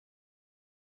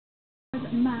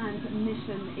Manned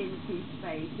mission into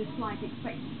space. This flight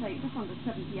expected to take just under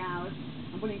 70 hours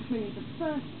and will include the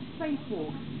first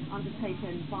spacewalk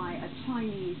undertaken by a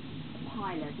Chinese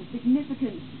pilot. A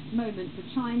significant moment for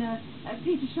China.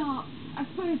 Peter Sharp, I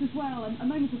suppose as well, a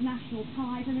moment of national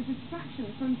pride and a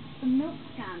distraction from the milk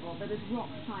scandal that has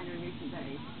rocked China in recent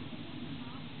days.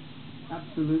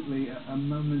 Absolutely, a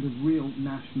moment of real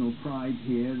national pride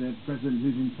here. The President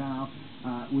Hu Jintao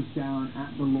was down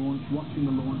at the launch, watching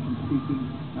the launch and speaking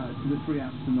to the three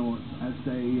astronauts as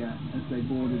they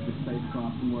boarded the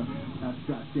spacecraft and were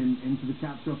strapped into the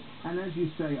capsule. And as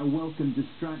you say, a welcome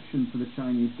distraction for the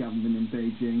Chinese government in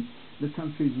Beijing. The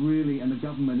country's really, and the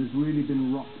government has really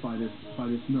been rocked by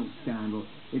this milk scandal.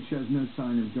 It shows no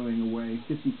sign of going away.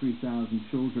 53,000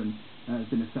 children have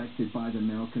been affected by the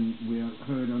milk, and we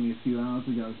heard only a few hours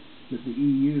ago that the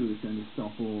EU is going to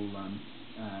stop all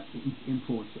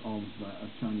imports of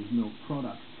Chinese milk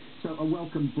products. So a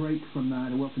welcome break from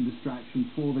that, a welcome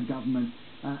distraction for the government,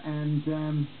 and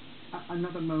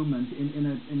another moment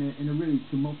in a really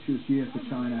tumultuous year for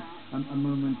China, a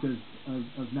moment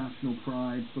of national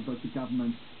pride for both the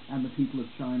government and the people of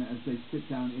China as they sit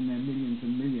down in their millions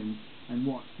and millions and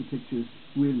watch the pictures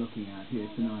we're looking at here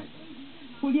tonight.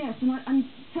 Well, yes, and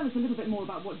tell us a little bit more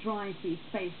about what drives these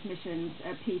space missions,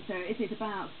 Peter. Is it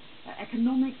about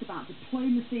economics, about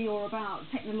diplomacy, or about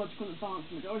technological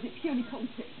advancement, or is it purely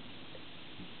politics?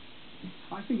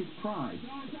 I think it's pride.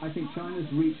 I think China's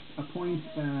reached a point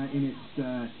in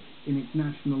its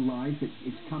national life.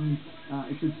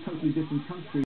 It's a totally different country.